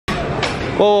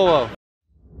Whoa, whoa, whoa.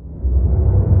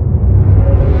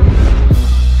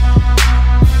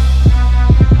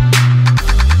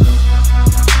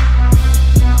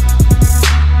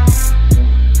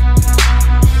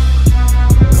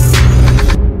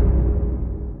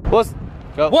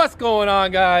 What's going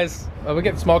on, guys? We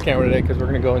get the small camera today because we're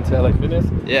gonna go into LA Fitness.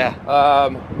 Yeah.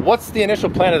 What's the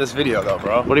initial plan of this video, though,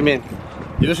 bro? What do you mean?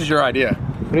 This is your idea.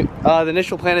 The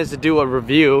initial plan is to do a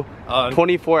review,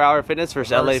 24-hour fitness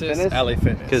versus LA Fitness. LA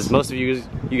Fitness. Because most of you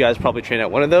guys probably train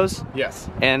at one of those. Yes.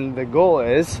 And the goal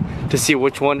is to see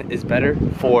which one is better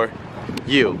for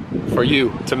you. For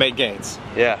you to make gains.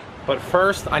 Yeah. But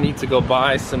first, I need to go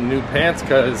buy some new pants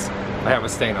because I have a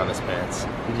stain on this pants.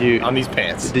 On these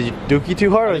pants. Did you dookie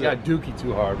too hard? I got dookie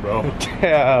too hard, bro.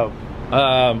 Damn.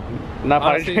 Not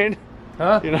potty trained?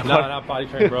 Huh? No, not potty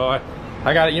trained, bro.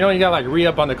 I got it. You know, you got like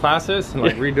re-up on the classes and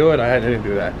like redo it. I didn't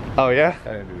do that. Oh yeah?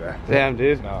 I didn't do that. Damn,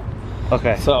 dude. No.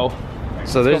 Okay. So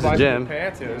there's the gym.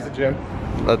 Pants. Yeah, there's the gym.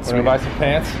 We're gonna buy some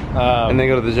pants. And then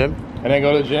go to the gym. And then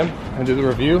go to the gym and do the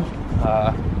review.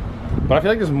 But I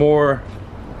feel like there's more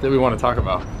that we want to talk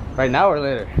about. Right now or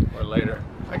later? Or later.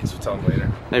 I guess we'll tell them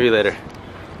later. Maybe later.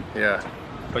 Yeah.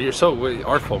 But you're so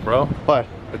artful, bro. What?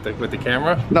 With the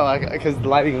camera? No, because the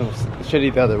lighting was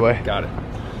shitty the other way. Got it.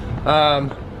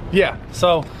 Yeah,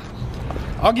 so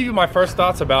I'll give you my first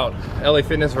thoughts about LA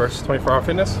Fitness versus 24-hour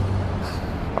fitness.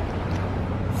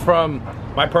 From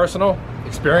my personal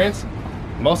experience,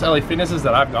 most LA Fitnesses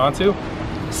that I've gone to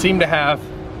seem to have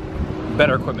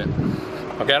better equipment.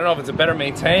 Okay, I don't know if it's a better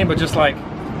maintained, but just like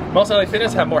most LA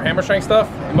Fitness have more hammer strength stuff,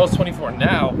 and most 24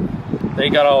 now, they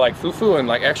got all like foo-foo and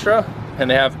like extra, and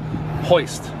they have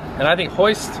hoist. And I think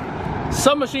hoist,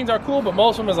 some machines are cool, but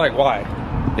most of them is like, why?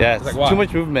 Yeah, it's like, why? Too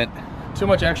much movement. Too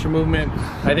much extra movement.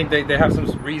 I think they have some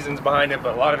reasons behind it,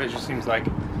 but a lot of it just seems like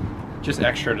just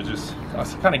extra to just,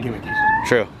 it's kind of gimmicky.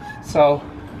 True. So,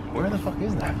 where the fuck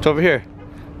is that? It's over here.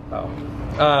 Oh.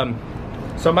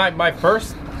 So my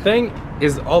first thing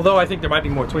is, although I think there might be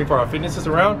more 24-hour fitnesses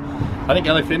around, I think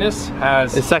LA Fitness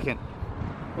has... It's second.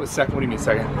 What's second? What do you mean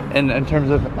second? In terms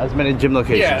of as many gym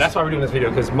locations. Yeah, that's why we're doing this video,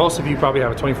 because most of you probably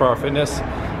have a 24-hour fitness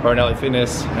or an LA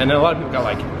Fitness, and then a lot of people got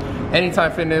like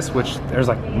Anytime Fitness, which there's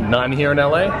like none here in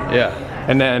LA. Yeah.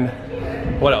 And then,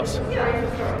 what else?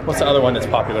 What's the other one that's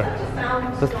popular?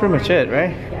 That's pretty much it,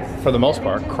 right? For the most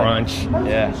part, Crunch.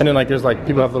 Yeah. And then like there's like,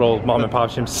 people have little mom and pop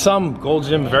gyms. Some Gold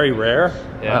Gym, very rare.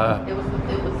 Yeah.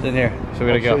 It's in here, so we're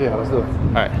gonna go. Yeah, let's do it.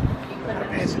 All right.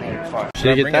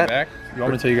 Should I get that? Back? You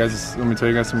want me to tell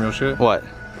you guys some real shit? What?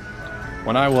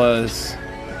 When I was...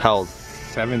 How old?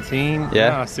 17?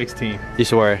 Yeah? No, 16. You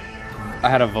should wear it. I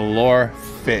had a velour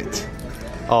fit.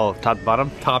 Oh, top to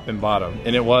bottom? Top and bottom.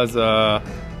 And it was, I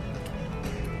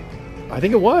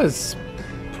think it was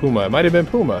Puma. It might have been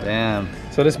Puma. Damn.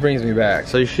 So this brings me back.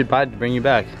 So you should buy it to bring you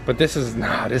back. But this is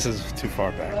too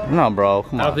far back. No, bro,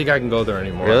 come on. I don't think I can go there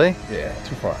anymore. Really? Yeah,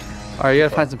 too far. All right, you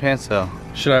gotta find some pants though.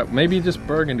 Should I, maybe just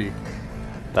burgundy?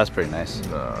 That's pretty nice.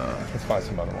 Let's find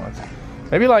some other ones.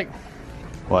 Maybe like...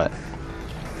 What?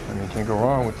 I mean, can't go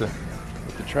wrong with the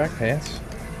track pants.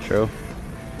 True.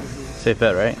 Safe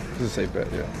bet, right? This is a safe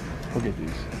bet, yeah. We'll get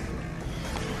these.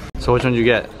 So which one did you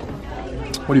get?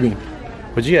 What do you mean?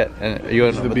 What'd you get? And are you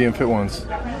These are the BMFIT ones.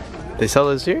 They sell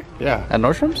those here? Yeah. At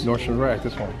Nordstrom's? Nordstrom's Rack,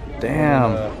 this one.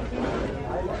 Damn.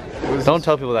 Don't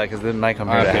tell people that because they might come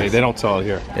here. Okay, they don't sell it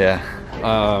here. Yeah.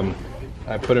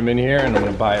 I put them in here and I'm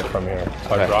gonna buy it from here.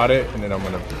 So I brought it and then I'm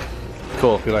gonna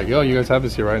be like, yo, you guys have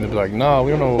this here, right? And they'll be like, no,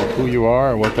 we don't know who you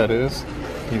are or what that is.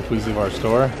 Can you please leave our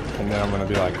store? And then I'm gonna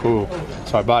be like, cool.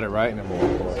 So I bought it, right? And then we'll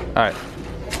walk away. All right.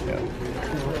 Yeah.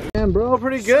 Damn, bro,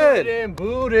 pretty good. And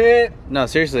boot it. No,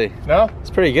 seriously. No? It's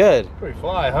pretty good. Pretty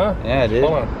fly, huh? Yeah, dude.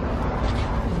 Hold on.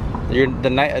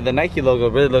 The Nike logo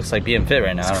really looks like BMFIT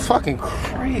right now. It's fucking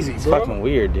crazy, It's bro. fucking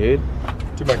weird, dude.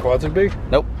 Dude, my quads are big?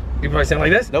 Nope. You probably stand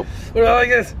like this? Nope. What about like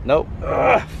this? Nope.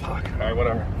 Ugh, fuck. All right,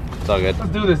 whatever. It's all good.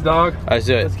 Let's do this, dog. All right, let's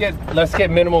do it. Let's get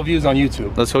minimal views on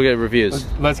YouTube. Let's go get reviews.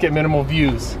 Let's get minimal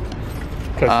views.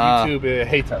 Because YouTube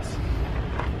hates us.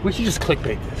 We should just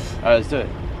clickbait this. All right, let's do it.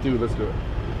 Dude, let's do it.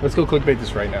 Let's go clickbait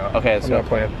this right now. Okay, let's I'm go. not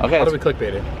playing. Okay. How do we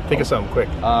clickbait it? Think of something quick.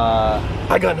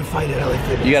 I got in a fight at LA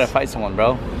Fitness. You gotta fight someone,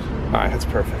 bro. Alright, that's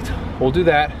perfect. We'll do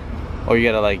that. Or you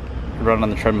gotta like run on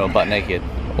the treadmill butt naked.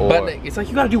 Or... But it's like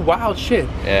you gotta do wild shit.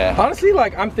 Yeah. Honestly,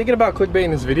 like I'm thinking about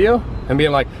clickbaiting this video and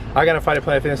being like, I got in a fight at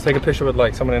Planet Fitness, take a picture with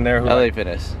like someone in there who LA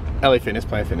Fitness. LA Fitness,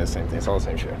 Planet Fitness, same thing. It's all the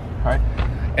same shit. Alright?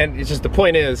 And it's just, the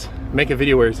point is, make a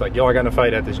video where it's like, yo, I got in a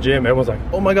fight at this gym. Everyone's like,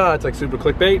 oh my god, it's like super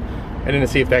clickbait. And then to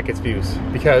see if that gets views.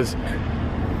 Because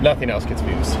nothing else gets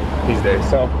views these days.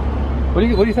 So, what do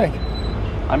you think?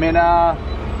 I mean,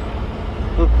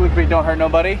 clickbait don't hurt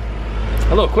nobody.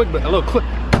 a little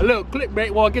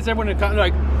clickbait. Well, it gets everyone in the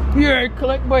like, yeah,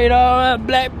 clickbait,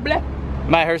 blah blah.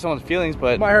 Might hurt someone's feelings,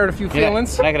 but might hurt a few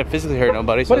feelings. Not gonna physically hurt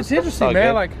nobody. So but it's interesting, man.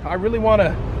 Good. Like, I really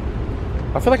wanna.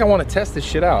 I feel like I want to test this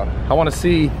shit out. I want to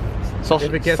see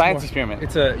if it gets science more, experiment.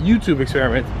 It's a YouTube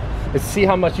experiment. It's see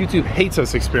how much YouTube hates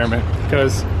us experiment,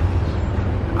 because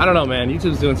I don't know, man.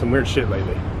 YouTube's doing some weird shit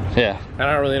lately. Yeah. And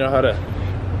I don't really know how to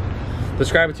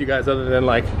describe it to you guys other than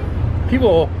like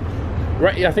people.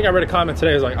 Right? Yeah, I think I read a comment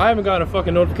today. It's like, I haven't gotten a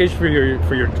fucking notification for your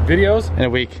videos in a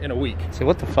week. In a week. So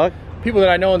what the fuck? People that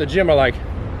I know in the gym are like,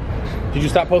 did you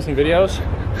stop posting videos?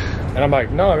 And I'm like,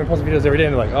 no, I've been posting videos every day.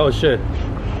 And they're like, oh shit.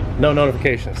 No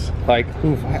notifications. Like,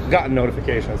 who've gotten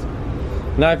notifications?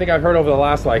 Now I think I've heard over the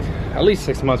last like at least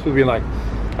 6 months, people be like,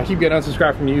 I keep getting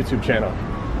unsubscribed from the YouTube channel.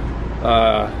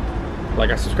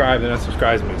 Like I subscribe and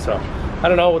unsubscribes me. So I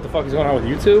don't know what the fuck is going on with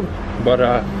YouTube,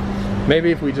 but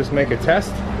maybe if we just make a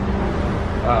test,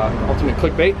 ultimate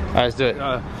clickbait. All right, let's do it.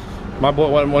 My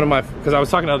boy, one of my, because I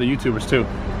was talking to other YouTubers too.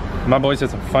 My boy said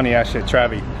some funny ass shit,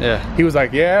 Travi. Yeah. He was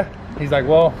like, yeah. He's like,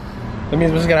 well, that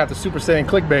means we're just gonna have to Super Saiyan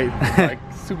clickbait, like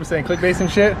Super Saiyan clickbait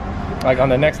and shit, like on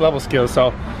the next level skills.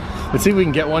 So let's see if we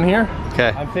can get one here. Okay.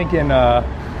 I'm thinking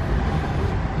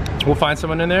we'll find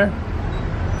someone in there,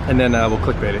 and then we'll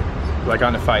clickbait it, like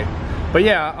on the fight. But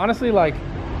yeah, honestly, like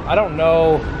I don't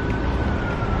know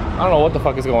what the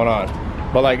fuck is going on.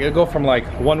 But like it'll go from like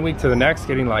 1 week to the next,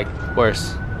 getting like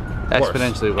worse.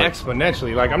 Exponentially worse.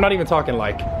 Exponentially. Like I'm not even talking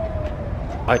like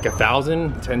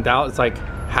 1,000, 10,000. It's like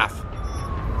half.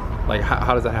 Like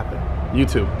how does that happen?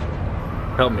 YouTube,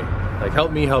 help me. Like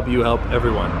help me, help you, help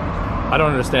everyone. I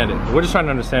don't understand it. We're just trying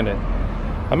to understand it.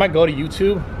 I might go to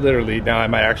YouTube, literally. Now I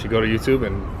might actually go to YouTube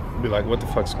and be like, what the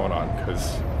fuck's going on?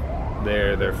 Because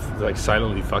they're like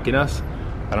silently fucking us.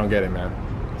 I don't get it, man.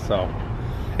 So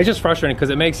it's just frustrating because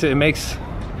it makes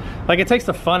like it takes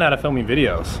the fun out of filming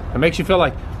videos. It makes you feel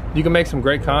like you can make some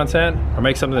great content or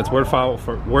make something that's worthwhile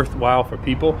for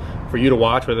people, for you to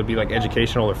watch, whether it be like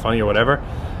educational or funny or whatever,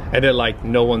 and then like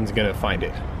no one's gonna find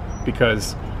it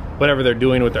because whatever they're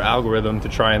doing with their algorithm to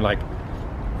try and like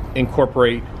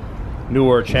incorporate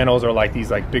newer channels or like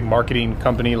these like big marketing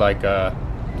company like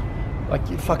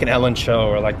fucking Ellen Show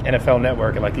or like NFL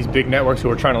Network and like these big networks who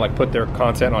are trying to like put their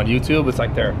content on YouTube. It's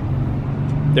like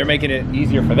they're making it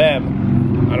easier for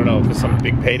them. I don't know if it's some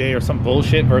big payday or some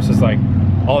bullshit versus like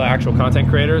all the actual content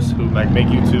creators who like make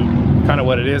YouTube kind of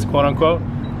what it is, quote unquote,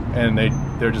 and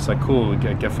they're just like, cool,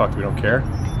 get fucked, we don't care.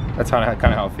 That's kind of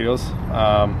how it feels.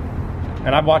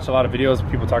 And I've watched a lot of videos of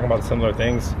people talking about similar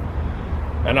things,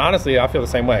 and honestly I feel the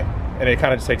same way. And it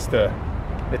kind of just takes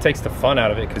the fun out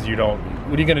of it, because you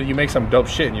make some dope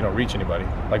shit and you don't reach anybody.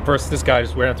 Like versus this guy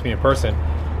just wearing up to me in person.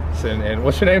 And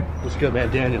what's your name? What's good,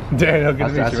 man? Daniel. Daniel, good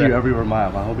to meet you. I see you everywhere,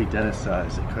 mile. My homie Dennis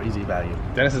is a crazy value.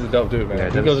 Dennis is a dope dude, man. Yeah,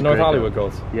 he goes to North Hollywood,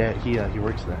 goes. Yeah, he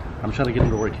works there. I'm trying to get him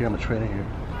to work here. I'm a trainer here.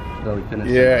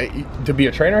 Yeah, to be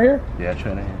a trainer here? Yeah,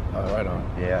 trainer here. Oh, right on.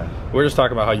 Yeah. We're just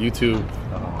talking about how YouTube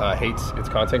hates its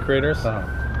content creators.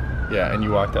 Yeah, and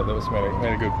you walked up. That was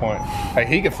made a good point. Like,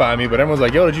 he could find me, but everyone's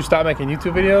like, yo, did you stop making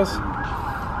YouTube videos?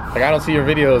 Like, I don't see your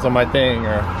videos on my thing,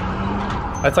 or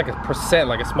that's like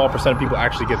a small percent of people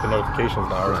actually get the notifications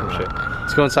now or some shit.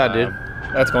 Let's go inside, dude.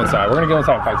 Let's go inside. We're gonna go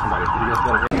inside and fight somebody.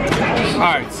 All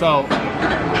right, so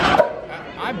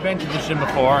I've been to this gym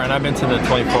before, and I've been to the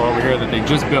 24 over here that they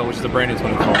just built, which is a brand new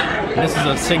 24. And this is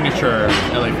a signature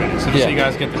LA Fitness. So just so you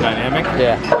guys get the dynamic.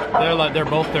 Yeah. They're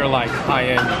both like high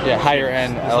end. Yeah, higher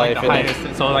end LA like the Fitness.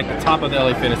 Highest, so like the top of the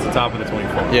LA Fitness, the top of the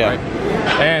 24. Yeah. Right?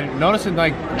 And noticing,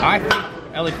 like, I think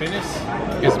LA Fitness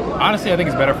is honestly, I think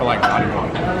it's better for like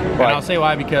bodybuilding. And I'll say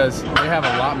why, because they have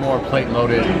a lot more plate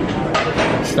loaded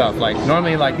stuff. Like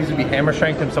normally, like these would be hammer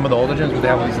strength in some of the older gyms, but they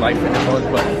have all these light fitness ones.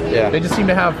 But yeah, they just seem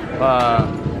to have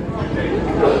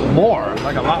more,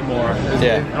 like a lot more.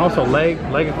 Yeah. And also leg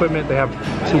equipment. They have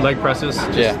 2 leg presses.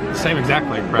 Just same exact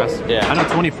leg press. Yeah. I know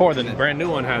 24. The brand new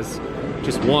one has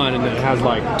just one, and then it has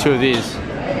like 2 of these.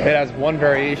 It has one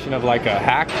variation of like a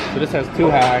hack. So this has 2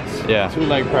 hacks. Yeah. 2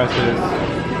 leg presses.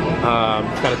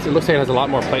 It looks like it has a lot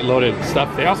more plate loaded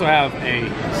stuff. They also have a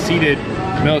seated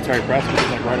military press, which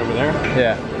is like right over there.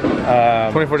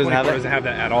 Yeah. 24 doesn't have that? Doesn't have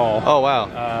that at all. Oh wow.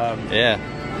 Yeah.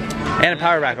 And a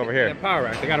power rack over here. And a power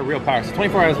rack. They got a real power. So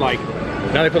 24 has like,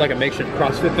 now they put like a makeshift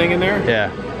CrossFit thing in there.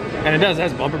 Yeah. And it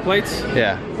has bumper plates.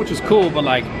 Yeah. Which is cool, but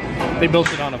like they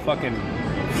built it on a fucking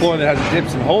floor that has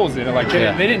dips and holes in it. Like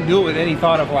they didn't do it with any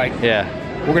thought of like,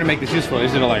 we're gonna make this useful. They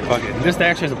just did it like, fuck it. This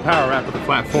actually has a power rack with a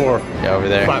flat floor. Yeah, over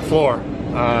there. Flat floor.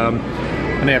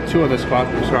 And they have 2 of the squat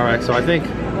rack. So I think,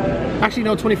 actually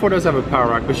no, 24 does have a power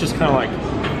rack, but it's just kind of like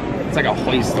it's like a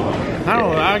hoist. I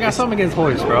don't know. I got something against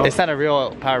hoist, bro. It's not a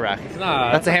real power rack. It's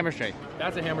not. That's a hammer strength.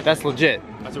 That's a hammer. That's legit.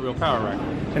 That's a real power rack.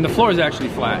 And the floor is actually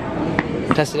flat.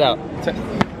 Test it out.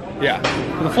 Yeah.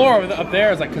 The floor up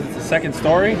there is like, because it's a second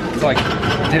story, it's like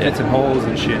divots and holes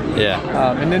and shit. Yeah.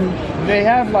 And then they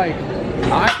have like,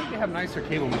 I think they have nicer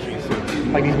cable machines too.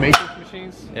 Like these Matrix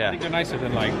machines. Yeah. I think they're nicer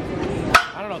than like,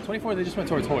 I don't know, 24 they just went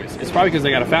towards hoist. It's probably because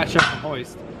they got a fat check from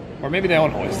hoist. Or maybe they own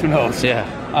hoist, who knows? Yeah.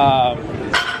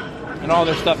 And all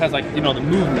their stuff has like, you know, the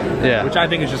movement. Yeah. Which I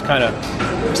think is just kind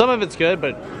of. Some of it's good,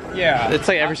 but yeah. it's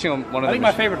like every single one of them. I think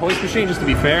my favorite hoist machine, just to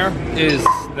be fair, is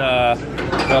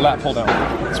the lat pull down.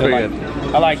 It's pretty good.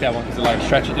 I like that one because it like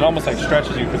stretches. It almost like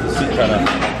stretches you because the seat kind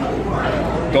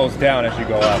of goes down as you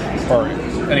go up. Or,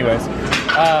 anyways,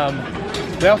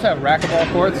 they also have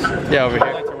racquetball courts. Yeah, over I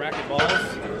here. like to racket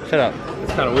balls. Shut up.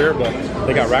 It's kind of weird, but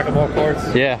they got racquetball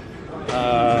courts. Yeah.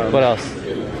 What else?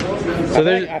 So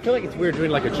there's. I feel like it's weird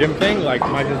doing like a gym thing. Like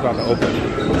my gym's about to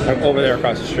open, like over there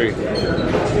across the street.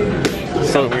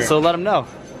 So let them know.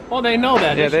 Well, they know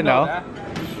that. Yeah, they know. That.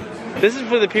 This is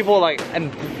for the people like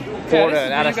in Florida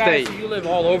and out of state. You live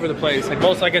all over the place.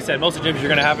 Like I said, most of the gyms you're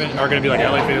gonna have are gonna be like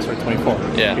LA Fitness or 24.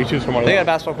 Yeah. You choose from one of They got those. a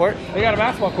basketball court? They got a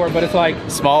basketball court, but it's like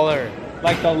Smaller.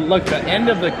 like the end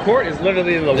of the court is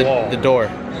literally the wall. The door.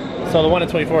 So the one at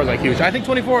 24 is like huge. I think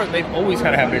 24 they've always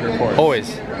kind of had bigger courts.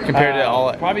 Always. Compared to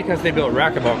all. Probably because they built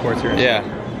racquetball courts here. Yeah.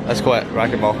 That's what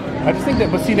racquetball. I just think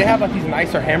that, but see, they have like these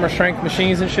nicer hammer strength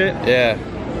machines and shit. Yeah.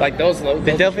 Like those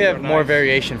They definitely have more nice.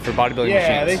 variation for bodybuilding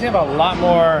Yeah, machines. they have a lot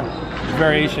more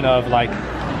variation of like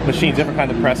machines, different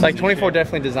kinds of presses. Like 24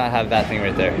 definitely does not have that thing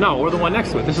right there. No, or the one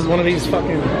next to it. This is one of these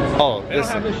fucking. Oh, They don't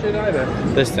have this shit either.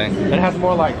 this thing. It has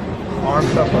more like arm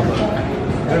stuff on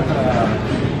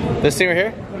This thing right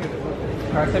here?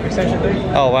 tricep extension thing.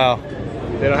 Oh wow.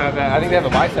 They don't have that. I think they have a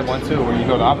bicep one too, where you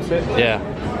go the opposite. Yeah.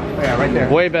 Yeah, right there.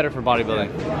 Way better for bodybuilding.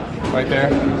 Right there.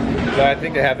 So I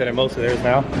think they have that in most of theirs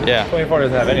now. Yeah. 24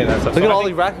 doesn't have any of that stuff. Look So at I all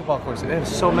think- the racquetball courts. They have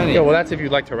so many. Yeah, well, that's if you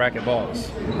like to racket balls.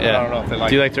 Yeah. I don't know if they like.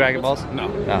 Do you like to racket balls? No.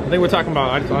 No. I think we're talking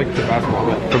about. I just like the basketball.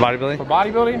 But For bodybuilding? for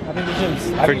bodybuilding, I think the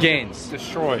gym's For gains.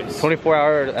 destroys.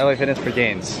 24-hour LA Fitness for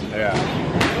gains. Yeah.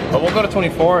 But we'll go to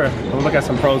 24 and we'll look at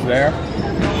some pros there.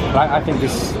 But I think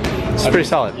this. It's pretty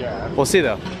solid. Yeah. We'll see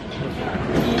though.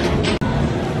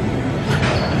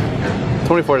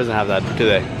 24 doesn't have that, do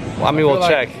they? Well, I mean, we'll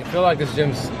check. I feel like this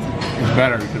gym's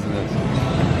better because of this.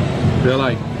 I feel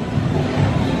like.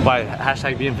 By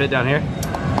hashtag BMFIT down here?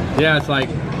 Yeah, it's like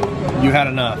you had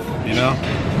enough, you know?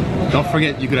 Don't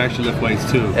forget you could actually lift weights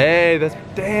too. Hey, that's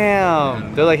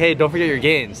damn. They're like, hey, don't forget your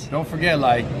gains. Don't forget,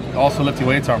 like, also lifting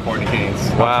weights are important to gains.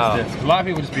 Wow. Not just this. A lot of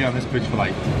people just be on this bitch for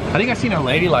like, I think I seen a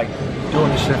lady like doing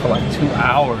this shit for like 2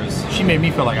 hours. She made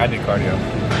me feel like I did cardio.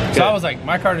 Good. So I was like,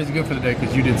 my cardio is good for the day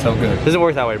because you did so good. Doesn't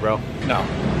work that way, bro. No.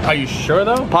 Are you sure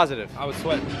though? Positive. I was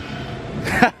sweating.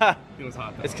 It was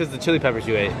hot though. It's because the chili peppers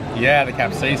you ate. Yeah, the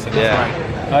capsaicin. Yeah.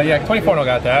 That's right. Yeah, 24 don't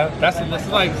got that. This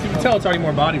is like, you can tell it's already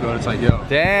more bodybuilding. It's like, yo, lift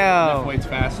Damn. weights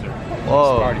faster.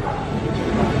 Whoa. It's cardio.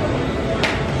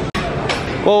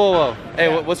 Whoa. Hey,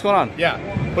 Yeah. what's going on? Yeah.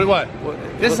 Wait, what?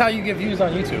 This is how you get views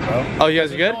on YouTube, bro. Oh, you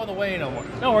guys are good? No other way no more.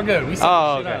 No, we're good. We set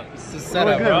Oh, this shit okay. up. This is set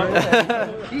up,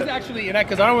 bro. He's actually, and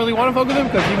because I don't really want to fuck with him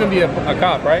because you can be a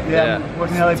cop, right? Yeah. I'm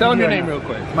working at LAPD Tell him your right name now. real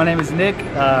quick. My name is Nick.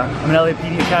 I'm in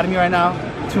LAPD Academy right now,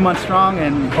 2 months strong,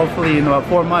 and hopefully in about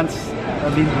 4 months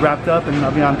I'll be wrapped up and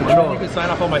I'll be on patrol. You can sign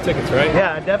off on my tickets, right?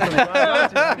 Yeah, definitely. I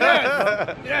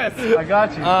got you. Yes. I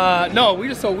got you. No,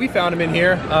 we found him in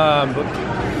here.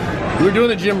 We were doing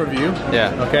the gym review.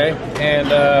 Yeah. Okay. And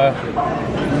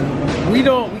we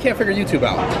can't figure YouTube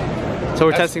out. So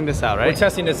we're testing this out, We're right?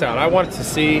 testing this out. I wanted to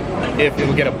see if it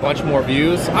will get a bunch more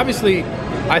views. Obviously,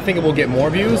 I think it will get more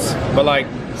views, but like,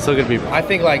 Still gonna be. I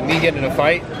think like me getting in a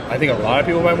fight, I think a lot of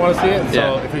people might want to see it.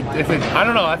 So Yeah. if it, I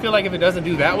don't know. I feel like if it doesn't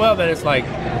do that well, then it's like,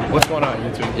 what's going on,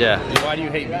 YouTube? Yeah. Why do you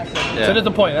hate me? Yeah. So that's the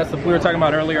point. That's we were talking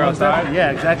about earlier Most outside. definitely.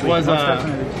 Yeah, exactly. Was Most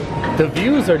definitely. the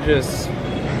views are just,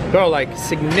 bro, like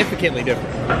significantly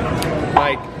different.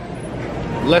 Like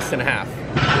less than half.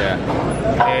 Yeah.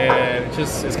 And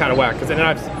it's kind of whack. Cause then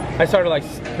I started like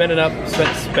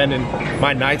spending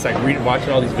my nights like watching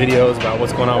all these videos about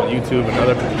what's going on with YouTube and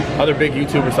other big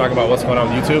YouTubers talking about what's going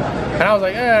on with YouTube. And I was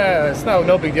like, it's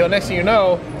no big deal. Next thing you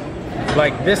know,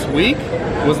 like this week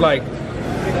was like,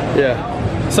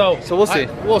 Yeah. so we'll see.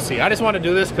 We'll see. I just want to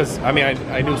do this because I mean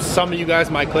I knew some of you guys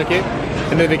might click it,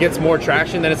 and then if it gets more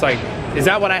traction, then it's like, is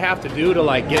that what I have to do to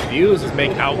like get views? Is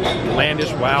make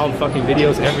outlandish, wild fucking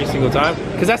videos every single time?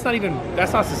 Because that's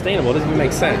not sustainable. It doesn't even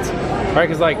make sense. right?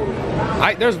 Because like,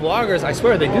 there's vloggers, I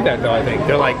swear they do that though, I think.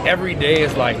 They're like, every day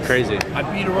is like crazy. I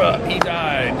beat her up, he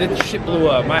died, this shit blew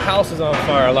up, my house is on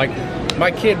fire, like, my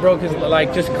kid broke his,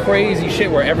 like, just crazy shit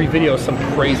where every video is some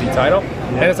crazy title.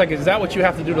 And it's like, is that what you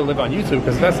have to do to live on YouTube?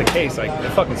 Because if that's the case, like,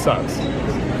 it fucking sucks.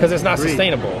 Because it's not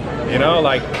sustainable, you know?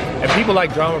 Like, and people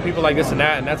like drama, people like this and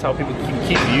that, and that's how people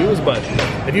keep views. But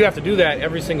if you have to do that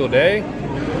every single day,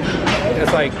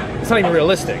 it's like, it's not even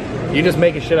realistic. You're just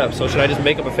making shit up. So should I just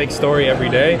make up a fake story every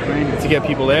day to get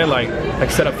people in, like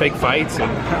set up fake fights, and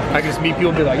I can just meet people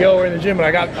and be like, yo, we're in the gym and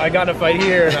I got in a fight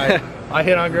here, and I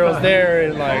hit on girls there,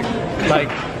 and like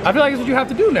I feel like it's what you have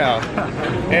to do now.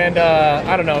 And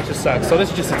I don't know, it just sucks. So this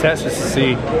is just a test just to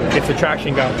see if the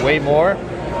traction got way more.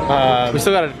 We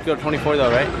still gotta go to 24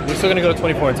 though, right? We're still gonna go to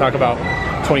 24 and talk about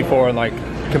 24 and like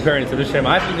comparing it to this gym.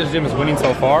 I think this gym is winning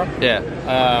so far. Yeah,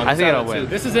 I think it'll win.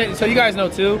 This is it. So you guys know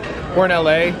too, we're in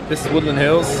LA. This is Woodland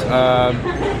Hills.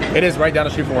 It is right down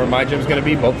the street from where my gym's gonna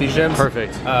be, both these gyms.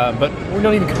 Perfect. But we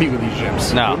don't even compete with these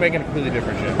gyms. No. We're making a completely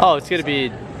different gym. Oh, it's gonna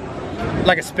be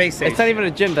like a space station. It's not even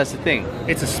a gym, that's the thing.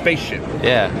 It's a spaceship.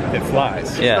 Yeah. It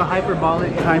flies. It's a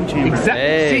hyperbolic time chamber. Exactly.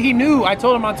 Hey. See, he knew. I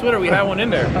told him on Twitter we had one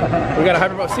in there. We got a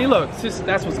hyperbolic. See, look,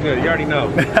 that's what's good. You already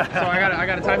know. So I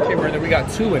got a time chamber, and then we got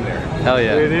 2 in there. Hell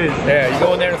yeah. It is. Yeah, you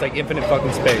go in there, and it's like infinite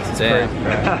fucking space. It's Damn. crazy,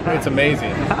 man. It's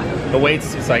amazing. The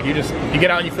weights, it's like you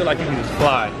get out and you feel like you can just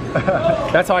fly.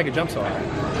 That's how I could jump so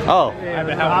high. Oh. I've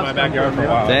been having it in my backyard for a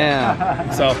while.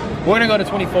 Damn. So we're gonna go to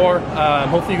 24.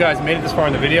 Hopefully you guys made it this far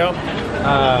in the video.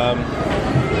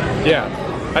 Yeah,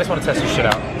 I just want to test this shit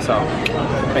out. So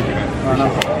thank you, man.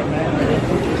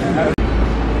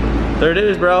 There it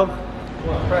is, bro.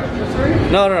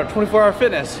 No, 24-hour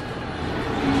fitness.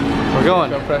 We're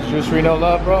going. Can't press juicery, no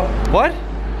love, bro. What?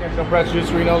 Can't press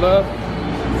juicery, no love.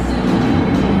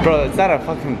 Bro, it's not a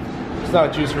fucking... It's not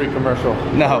a juicery commercial.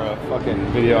 No. Or a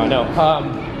fucking video, I know.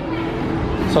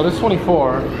 So this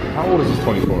 24, how old is this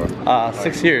 24?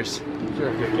 6 years. You're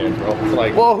a good kid, bro. It's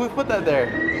like, Whoa, who put that there?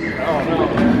 oh no.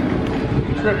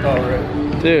 You tripped over it.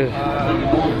 Dude.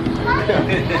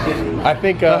 I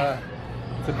think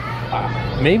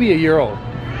maybe a year old.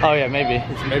 Oh yeah, maybe.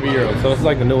 It's maybe a year old. So it's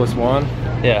like the newest one.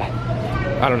 Yeah.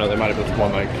 I don't know, they might have put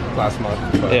one like last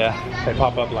month. But Yeah. they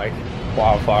pop up like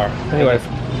wildfire. Anyways,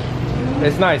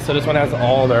 it's nice. So this one has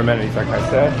all their amenities, like I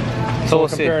said. So we'll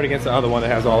compare it against the other one that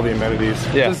has all the amenities.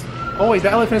 Yeah. Just, oh wait,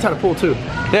 the elephant had a pool too.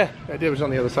 Yeah. I did, it was on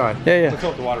the other side. Yeah. Let's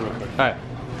fill up the water real quick. All right.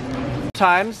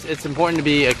 Sometimes it's important to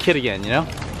be a kid again, you know?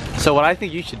 So what I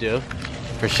think you should do,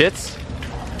 for shits,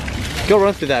 go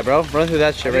run through that, bro. Run through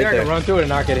that shit right I there. can run through it and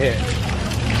not get hit.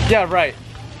 Yeah, right.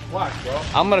 Watch, bro.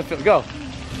 I'm gonna go.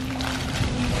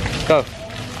 Go.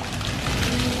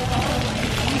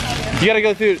 You gotta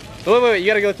go through. Wait. You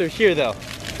gotta go through here though.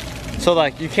 So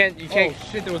like you can't. Oh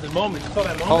shit! There was a moment. You saw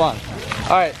that moment. Hold on.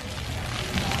 All right.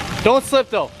 Don't slip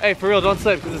though. Hey, for real, don't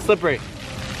slip because it's slippery.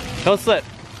 Don't slip.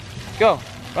 Go.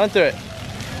 Run through it.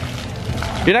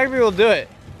 You're not gonna be able to do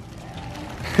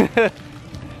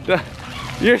it.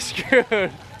 You're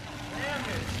screwed.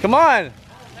 Come on.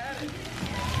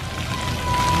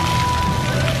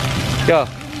 Go.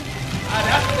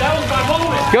 That was my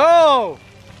moment. Go.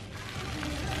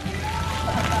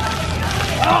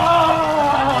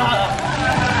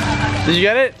 Did you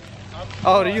get it?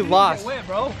 Oh, you lost. Wet,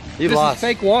 bro. You lost. This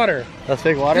is fake water. That's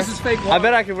fake water? This is fake water. I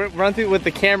bet I could run through with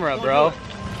the camera, bro.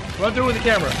 Run through with the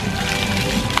camera.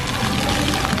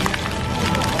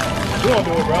 You won't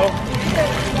do it, bro.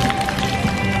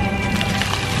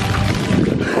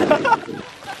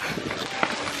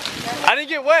 I didn't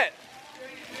get wet.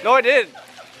 No, I didn't.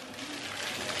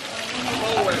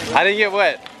 I didn't get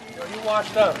wet. Yo, you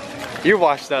washed up. You're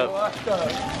washed You up. washed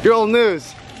up. You're old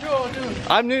news. Yo, dude.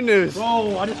 I'm new news.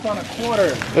 Bro, I just found a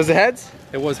quarter. Was it heads?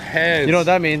 It was heads. You know what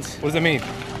that means? What does it mean?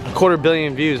 250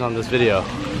 million views on this video.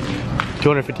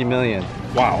 250 million.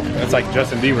 Wow, that's like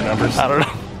Justin Bieber numbers. I don't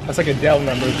know. That's like Adele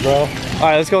numbers, bro. All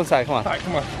right, let's go inside. Come on. All right,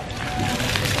 come on.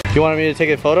 You wanted me to take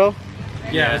a photo?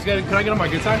 Yeah, let's get. Can I get on my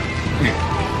good side?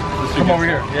 Come over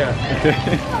here.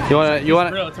 Yeah. You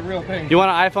want It's a real thing. You want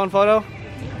an iPhone photo?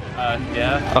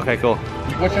 Yeah. Okay, cool.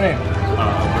 What's your name?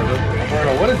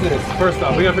 Roberto. What is this? First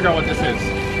off, we gotta figure out what this is.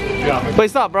 Yeah. Wait,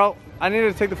 stop, bro. I need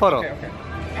to take the photo. Okay.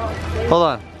 Hold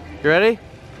on. You ready?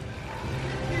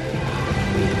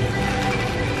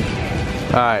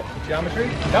 All right. Geometry?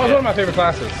 That was one of my favorite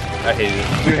classes. I hate it.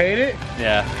 You hate it?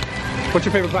 Yeah. What's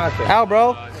your favorite class? Ow,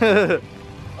 bro.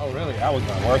 Oh, really? That was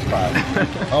my worst class.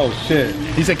 Oh, shit.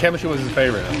 He said chemistry was his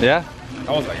favorite. Yeah?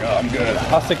 I was like, oh, I'm good.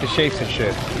 I'll stick to shapes and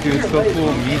shit. Dude, it's so cool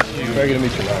to meet you. Very good to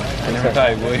meet you, man.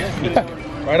 Hi, boy.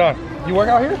 Right on. You work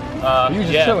out here? Or you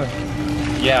just chilling?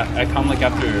 Yeah, I come like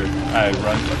after I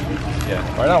run.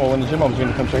 Yeah. Right now we're in the gym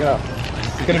opportunity to come check it out.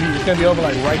 It's gonna be over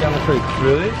like right down the street.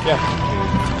 Really?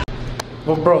 Yeah.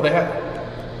 Well, bro, they got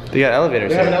elevators.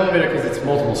 They have an elevator because it's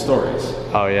multiple stories.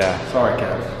 Oh yeah. Sorry,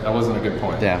 Kev. That wasn't a good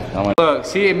point. Damn. Look,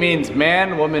 see, it means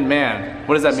man, woman, man.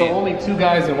 What does that mean? So only 2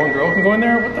 guys and 1 girl can go in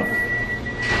there? What the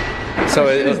f? So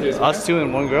it's us 2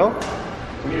 and 1 girl?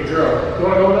 We need a girl. You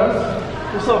wanna go with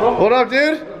us? What's up, bro? What up,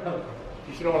 dude?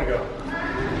 You should want to go.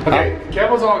 Okay, Kev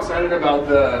was all excited about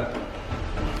the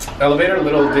elevator.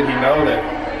 Little did he know that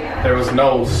there was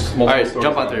no multiple Alright, stories.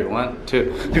 jump on 3. 1,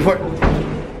 2. Before.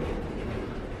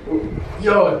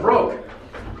 Yo, it broke.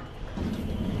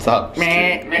 What's up? But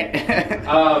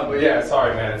yeah,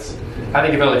 sorry, man. I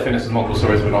think if LA Fitness was multiple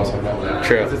stories, we'd also know that.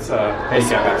 True. Because it's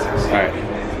handicap access. Alright.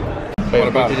 What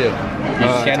about what you do? You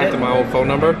scanned typed it? in my old phone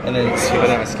number, And then but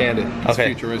then I scanned it. It's okay.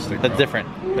 futuristic. That's different.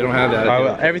 They don't have that. All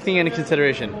right, everything into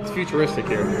consideration. It's futuristic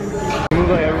here. Move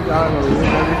like every time, or move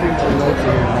everything from no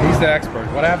to. He's the expert.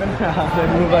 What happened? They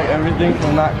move like everything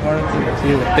from that corner to the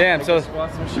ceiling. Damn, so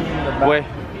Squats machine in the back. wait.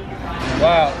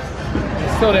 Wow.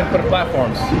 Still didn't put up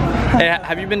platforms. Hey,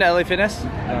 have you been to LA Fitness?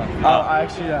 I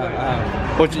actually,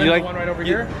 yeah. What you like? The one right over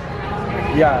here?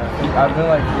 Yeah, I've been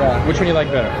like, yeah. Which one you like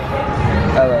better?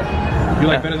 LA. You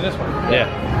like better than this one? Yeah.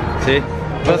 See?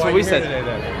 That's what we said.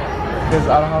 Because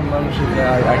I don't have membership there,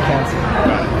 I cancel.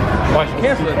 Why'd you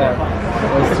cancel it then?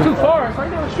 It's too far. It's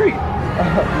right down the street. No,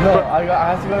 I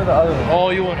have to go to the other one. Oh,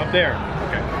 you went up there.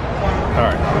 Okay. All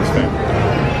right. That's fair.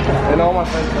 And all my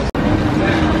friends.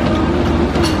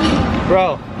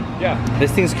 Bro, Yeah.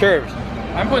 this thing's curved.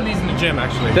 I'm putting these in the gym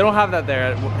actually. They don't have that there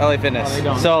at LA Fitness. No, they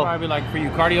don't. So, It's probably like for you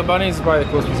cardio bunnies, it's probably the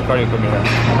coolest piece of cardio equipment here.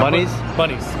 bunnies?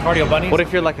 Bunnies. Cardio bunnies. What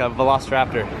if you're like a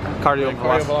velociraptor? Cardio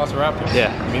Cardio velociraptor. velociraptors?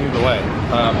 Yeah. I mean, either way.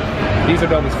 These are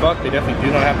dope as fuck. They definitely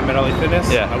do not have them at LA Fitness.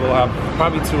 Yeah. I will have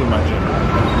probably 2 in my gym.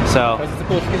 So, Because it's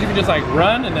cool, because you can just like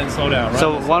run and then slow down.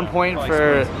 so 1 point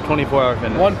for 24-hour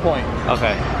fitness. 1 point.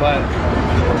 Okay. But,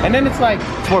 and then it's like,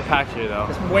 It's more packed here though.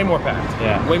 it's way more packed.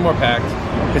 Yeah. Way more packed.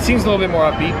 It seems a little bit more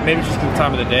upbeat. Maybe it's just the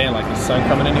time of the day and like the sun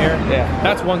coming in here. Yeah.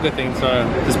 That's one good thing. So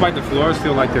despite the floors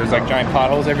feel like there's like giant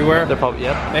potholes everywhere, They're probably,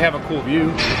 yep. they have a cool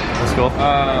view. That's cool.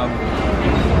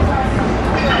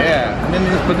 Yeah. And then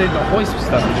but then the hoist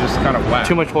stuff is just kind of whack.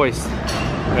 Too much hoist.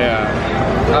 Yeah.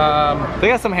 They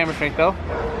got some hammer strength though.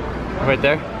 Right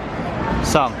there.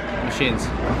 Some machines.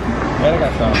 Yeah, they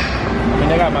got some. I mean,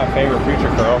 they got my favorite preacher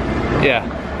curl, Yeah.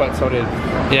 but so did.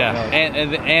 Yeah.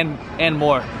 And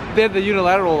more. They had the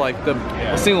unilateral, like the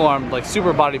single arm, like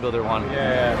super bodybuilder one.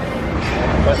 Yeah.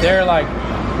 But they're like,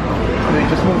 they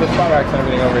just moved the spot racks and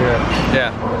everything over here.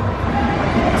 Yeah.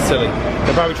 Silly.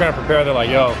 They're probably trying to prepare. They're like,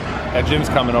 yo, that gym's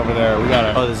coming over there. We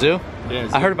gotta. Oh, the zoo? Yeah,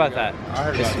 I heard about that. I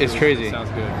heard It's crazy. Sounds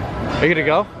good. Are you gonna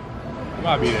go?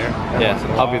 I'll be there. Yeah, Once in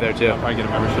a I'll while. be there too. I'll probably get a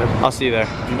membership. I'll see you there.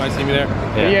 You might see me there.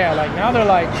 Yeah. But yeah, like now they're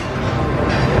like,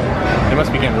 they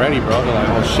must be getting ready, bro. They're like,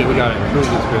 oh shit, we gotta improve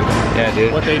this bitch. Yeah,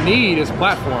 dude. What they need is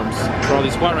platforms for all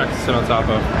these squat racks to sit on top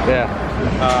of.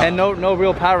 Yeah. And no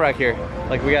real power rack here.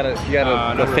 Like we got the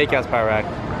no real fake ass power rack.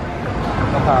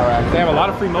 No power racks. They have a lot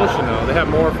of free motion though. They have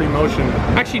more free motion.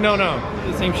 Actually, no.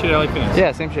 The same shit at LA Fitness.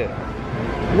 Yeah, same shit.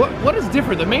 What is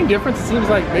different? The main difference, it seems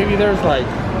like maybe there's like,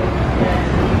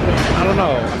 I don't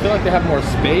know. I feel like they have more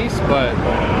space, but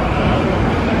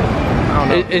I don't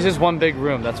know. It's just one big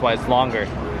room. That's why it's longer.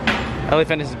 LA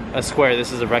Fitness is a square.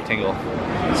 This is a rectangle,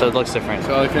 so it looks different.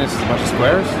 So LA Fitness is a bunch of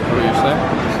squares? Is what you're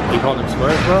saying? You call them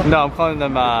squares, bro? No, I'm calling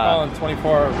them. Calling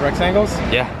 24 rectangles?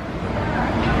 Yeah.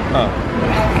 Oh.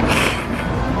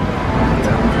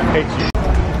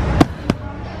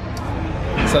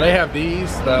 So they have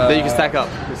these That you can stack up.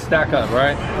 to stack up,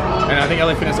 right? And I think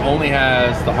LA Fitness only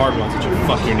has the hard ones that you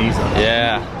fuck your knees up.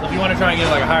 Yeah. So if you want to try and get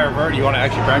like a higher vert, you want to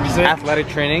actually practice it. Athletic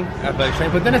training, Athletic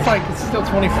training, but then it's like it's still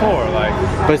 24. Like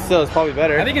but still, it's probably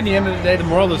better. I think at the end of the day, the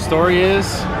moral of the story is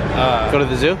Go to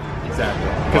the zoo. exactly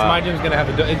because Wow. my gym's gonna have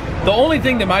to do it. The only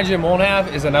thing that my gym won't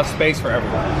have is enough space for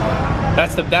everyone.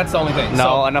 That's the only thing.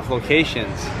 No, enough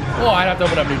locations. Well, I'd have to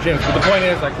open up new gyms, but the point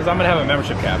is, like, because I'm gonna have a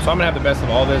membership cap, so I'm gonna have the best of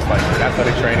all this, like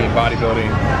athletic training, bodybuilding,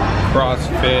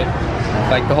 CrossFit,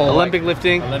 like the whole Olympic like,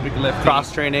 lifting, Olympic lifting,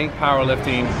 cross training,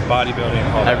 powerlifting, bodybuilding,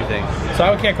 all that. everything. So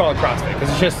I can't call it CrossFit because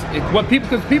it's just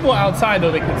because people outside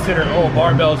though they consider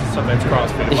barbells is something that's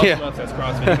CrossFit, Yeah. muscle ups that's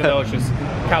CrossFit, even though it's just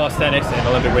calisthenics and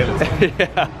Olympic weightlifting.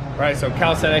 Yeah. Right, so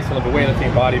calisthenics, Olympic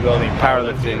weightlifting, bodybuilding,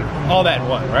 Powerlifting. all that in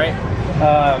one, right?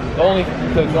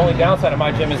 The only downside of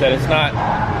my gym is that it's not,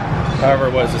 however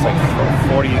it was, it's like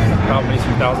 40, how many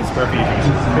thousand square feet?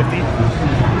 50?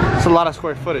 It's a lot of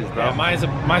square footage, bro. Yeah,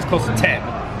 mine's close to 10,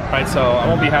 right? So I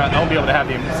won't be able to have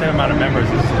the same amount of members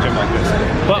as a gym like this.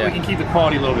 But we can keep the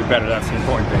quality a little bit better. That's the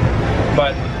important thing.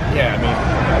 But yeah, I mean,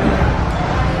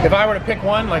 if I were to pick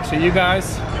one, like so you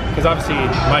guys, because obviously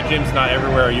my gym's not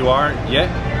everywhere you are yet.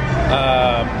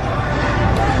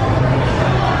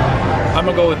 I'm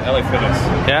gonna go with LA Fitness.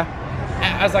 Yeah?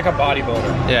 As like a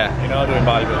bodybuilder. Yeah. You know, doing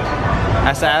bodybuilding.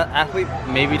 As an athlete,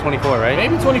 maybe 24, right?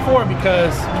 Maybe 24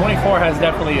 because 24 has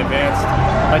definitely advanced.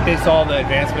 Like they saw the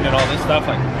advancement and all this stuff,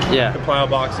 like Yeah. the plyo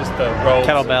boxes, the ropes,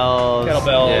 Kettlebells.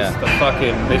 yeah. The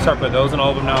fucking. They start putting those in all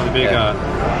of them now. The big, I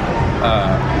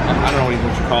don't know what you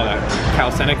call that,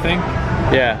 calisthenic thing.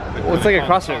 Yeah. Well, it's like a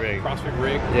CrossFit rig. CrossFit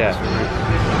rig. Yeah.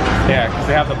 Yeah, because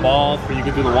they have the balls where you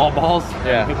can do the wall balls.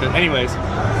 Yeah. Anyways,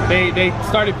 they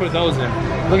started putting those in.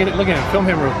 Look at him. Film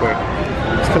him real quick.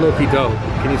 It's low-key dope.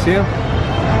 Can you see him?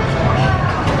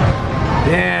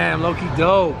 Damn, low-key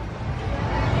dope.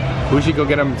 We should go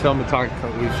get him and tell him to talk.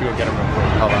 We should go get him real quick.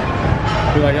 Hold on.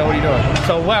 Be like, yo, what are you doing?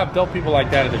 So we'll have dope people like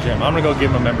that at the gym. I'm gonna go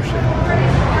give him a membership.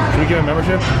 Should we give him a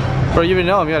membership? Bro, you even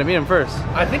know him. You gotta meet him first.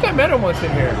 I think I met him once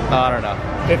in here. Oh, I don't know.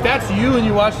 If that's you and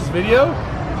you watch this video,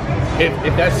 if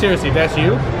that's seriously, if that's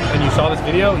you and you saw this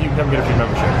video, you can come get a free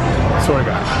membership. I swear to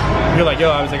God. If you're like, yo,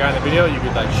 I was the guy in the video, you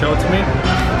could like show it to me,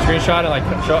 screenshot it, like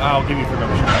I'll give you a free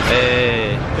membership.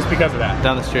 Hey. Just because of that.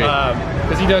 Down the street.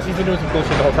 Because he's been doing some cool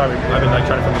shit the whole time. I've been like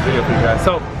trying to film the video for you guys.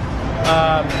 So,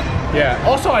 yeah.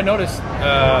 Also, I noticed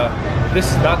this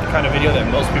is not the kind of video that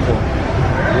most people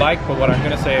like, but what I'm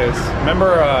gonna say is,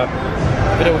 remember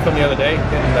the video we filmed the other day?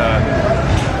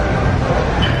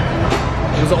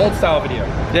 It was an old style video.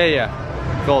 Yeah.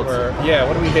 Golds. Yeah,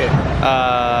 what did we hit?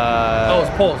 Oh, it was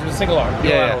pulls. It was a single arm.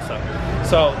 Yeah. Stuff.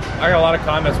 So I got a lot of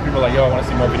comments from people like, yo, I want to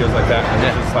see more videos like that. And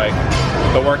it's just like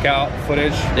the workout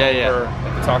footage. Yeah. Or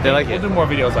like the talking. They like we'll it. do more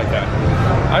videos like that.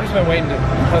 I've just been waiting to,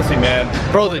 honestly, man.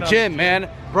 Bro, the gym, man.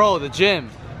 Bro, the gym.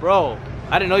 Bro,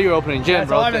 I didn't know you were opening gym, That's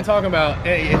bro. all I've been talking about.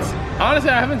 It's honestly,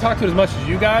 I haven't talked to as much as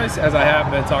you guys as I have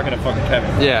been talking to fucking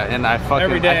Kevin. Yeah, and I fucking,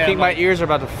 Every day I think I'm my like, ears are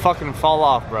about to fucking fall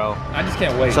off, bro. I just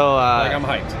can't wait. So, like, I'm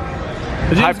hyped.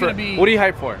 The gym's gonna be. What are you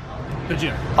hyped for? The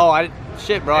gym. Oh,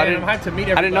 shit, bro. And I'm hyped to meet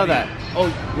everybody. I didn't know that. Oh,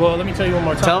 well, let me tell you one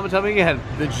more time. Tell me again.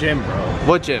 The gym, bro.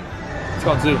 What gym? It's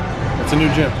called Zoo. It's a new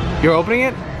gym. You're opening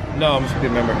it? No, I'm just gonna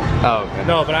be a member. Oh, okay.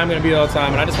 No, but I'm gonna be there all the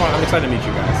time, and I'm excited to meet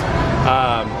you guys.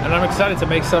 And I'm excited to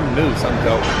make something new, something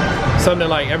dope. Something that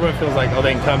like everyone feels like, oh,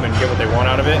 they can come and get what they want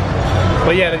out of it.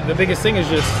 But yeah, the biggest thing is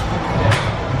just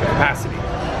capacity.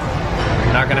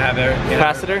 You're not gonna have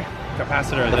capacitor?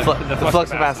 Capacitor. The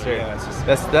flux capacitor. Yeah, it's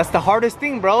just, that's the hardest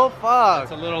thing, bro. Fuck.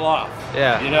 it's a little off.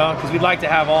 Yeah. You know, because we'd like to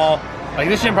have all, like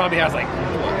this gym probably has like,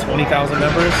 what, 20,000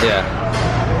 members? Yeah.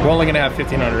 We're only gonna have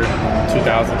 1,500,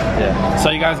 2,000. Yeah. So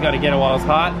you guys gotta get it while it's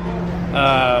hot.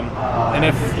 And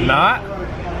if not,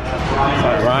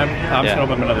 sorry, rhyme, I'm just gonna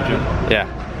open up another gym. Yeah.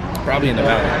 Probably in the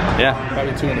valley. Yeah.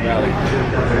 Probably 2 in the valley.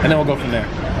 And then we'll go from there.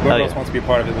 Whoever else wants to be a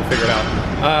part of it, we'll figure it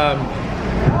out.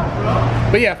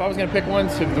 But yeah, if I was gonna pick one,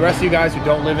 so the rest of you guys who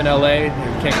don't live in LA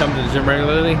and can't come to the gym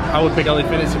regularly, I would pick LA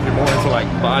Fitness if you're more into like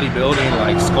bodybuilding,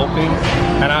 like sculpting.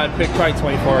 And I'd pick probably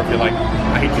 24 if you're like,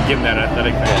 I hate to give them that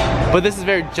athletic thing. But this is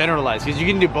very generalized, because you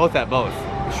can do both at both.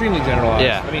 Extremely generalized.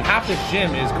 Yeah. I mean, half this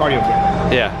gym is cardio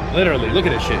equipment. Yeah. Literally, look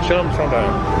at this shit. Show them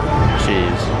down.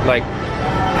 Jeez. Like,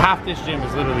 half this gym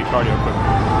is literally cardio equipment.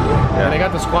 Yeah. And they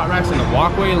got the squat racks in the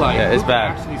walkway, like, yeah, it's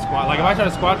bad. Actually squat. Like, if I try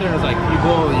to squat there, there's like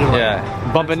people, you're like,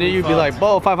 yeah. Bump into you, be like,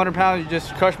 whoa, 500 pounds, you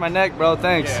just crushed my neck, bro,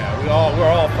 thanks. Yeah, we're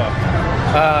all fucked.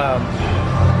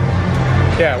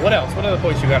 Yeah, what else? What other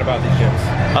points you got about these gyms?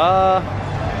 I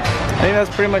think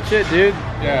that's pretty much it, dude.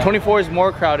 Yeah. 24 is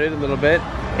more crowded a little bit.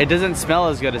 It doesn't smell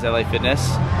as good as LA Fitness.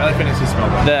 LA Fitness does smell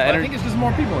good. I think it's just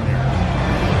more people in here.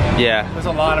 Yeah. There's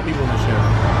a lot of people in this gym.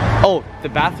 Oh, the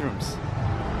bathrooms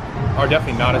are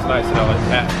definitely not as nice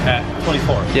at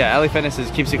 24. Yeah, LA Fitness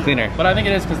keeps it cleaner. But I think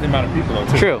it is because of the amount of people though,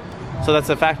 too. True. So that's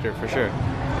a factor for sure.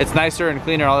 It's nicer and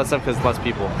cleaner, all that stuff, because less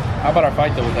people. How about our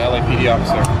fight though with the LAPD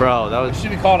officer? Bro, that was... It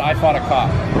should be called I Fought a Cop.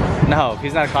 No,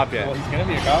 he's not a cop yet. Well, he's gonna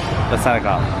be a cop. That's not a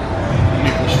cop. We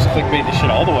should just clickbait this shit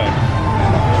all the way.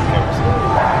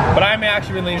 But I'm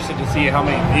actually really interested to see how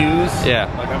many views,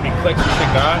 like how many clicks this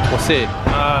shit got. We'll see.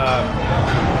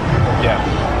 Yeah.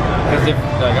 Because if,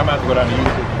 like, I'm about to go down to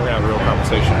YouTube, we're gonna have a real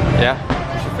conversation. Yeah?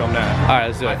 We should film that. Alright,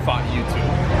 let's do it. I fought YouTube.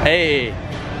 Hey!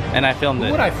 And I filmed it.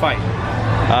 Who would I fight?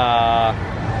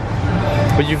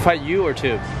 Would you fight you or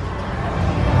Tube?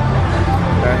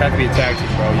 It'd have to be a tag team,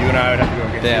 bro. You and I would have to go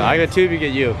against Damn, I got Tube, you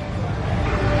get you.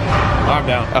 I'm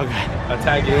down. Okay. I'll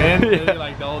tag you in, really,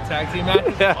 like the old tag team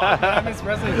matches. I miss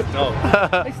wrestling, it's dope.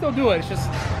 They still do it, it's just,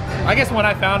 I guess when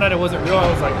I found out it wasn't real,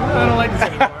 I was like, I don't like this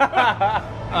anymore.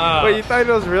 Wait, you thought it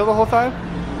was real the whole time?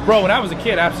 Bro, when I was a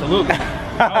kid, absolutely.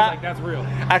 I was like, that's real.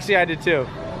 Actually, I did too.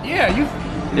 Yeah,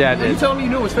 Yeah, I Are you did. telling me you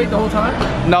knew it was fake the whole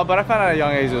time? No, but I found out at a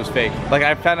young age it was fake. Like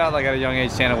I found out like at a young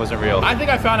age Santa wasn't real. I think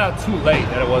I found out too late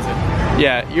that it wasn't.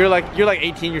 Yeah, you're like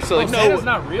 18. You're still like, Santa's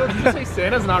not real? Did you just say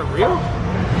Santa's not real?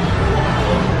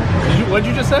 What'd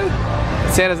you just say?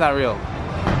 Santa's not real.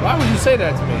 Why would you say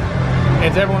that to me?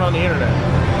 And to everyone on the internet.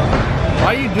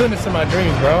 Why are you doing this in my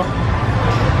dreams, bro?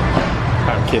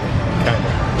 I'm kidding, kind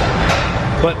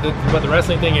of. But the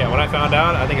wrestling thing, yeah, when I found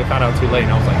out, I think I found out too late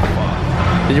and I was like,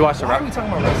 fuck. Did you watch The Why Rock? are we talking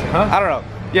about wrestling, huh? I don't know.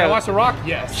 Yeah, Yeah, watch The Rock?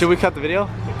 Yes. should we cut the video?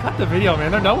 Cut the video,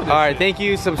 man. They're done with this. All right, shit. thank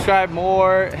you. Subscribe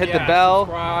more. Hit the Yeah, bell.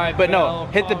 subscribe, but bell,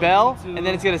 no, hit the follow bell, YouTube. and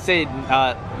then it's gonna say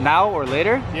now or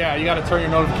later. Yeah, you gotta turn your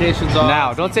notifications on.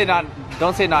 Now. Don't say not.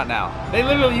 Don't say not now. They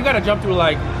literally, you gotta jump through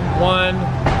like 1,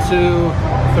 2,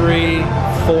 3,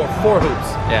 4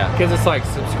 hoops. Yeah. Because it's like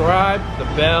subscribe, the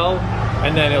bell,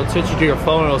 and then it'll teach you to your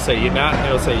phone. It'll say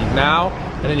it'll say now,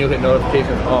 and then you'll hit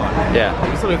notifications on. Yeah.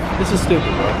 This is stupid,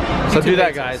 bro. So YouTube do that,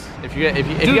 makes guys. sense. If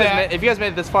you guys made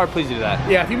it this far, please do that.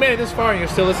 Yeah, if you made it this far and you're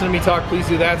still listening to me talk, please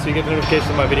do that so you get the notification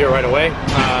of my video right away.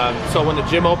 So when the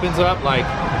gym opens up, like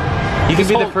You can this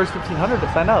be whole- the first 1,500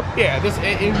 to sign up. Yeah,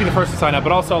 it would be the first to sign up,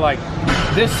 but also like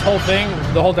this whole thing,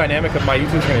 the whole dynamic of my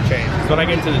YouTube's gonna change. So when I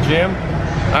get into the gym,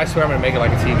 I swear I'm gonna make it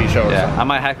like a TV show or Yeah. something. I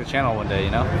might hack the channel one day.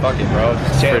 You know. Fuck it, bro.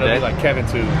 Just For a it'll day? be like Kevin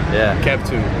too. Yeah. Kev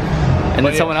too. And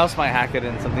then yeah. someone else might hack it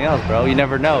in something else, bro. You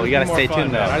never know. You gotta More stay fun,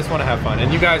 tuned man. though. I just want to have fun.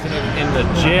 And you guys in the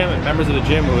gym and members of the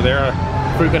gym who are there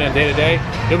frequent and day to day,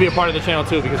 you'll be a part of the channel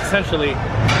too, because essentially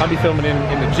I'll be filming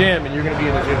in the gym and you're gonna be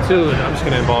in the gym too, and I'm just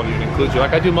gonna involve you and include you.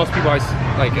 Like I do most people I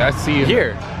see you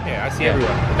Here. Yeah, I see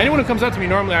everyone. Anyone who comes up to me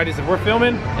normally, if we're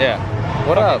filming, Yeah.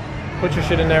 What up? put your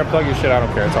shit in there, plug your shit, I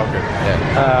don't care, it's all good.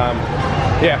 Yeah.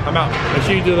 Yeah, I'm out. Make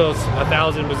sure you do those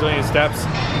 1,000 bazillion steps,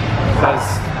 because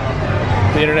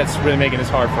the internet's really making this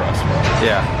hard for us.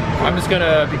 Yeah. I'm just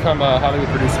gonna become a Hollywood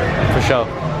producer. For sure.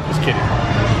 Just kidding.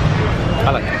 I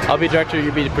like it. I'll be director.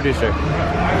 You be the producer.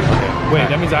 Wait,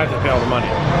 that means I have to pay all the money.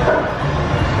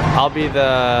 I'll be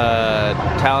the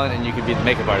talent, and you can be the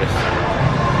makeup artist.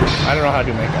 I don't know how to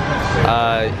do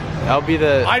makeup. I'll be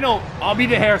the. I know. I'll be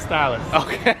the hairstylist.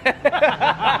 Okay.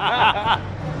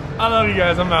 I love you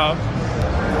guys. I'm out.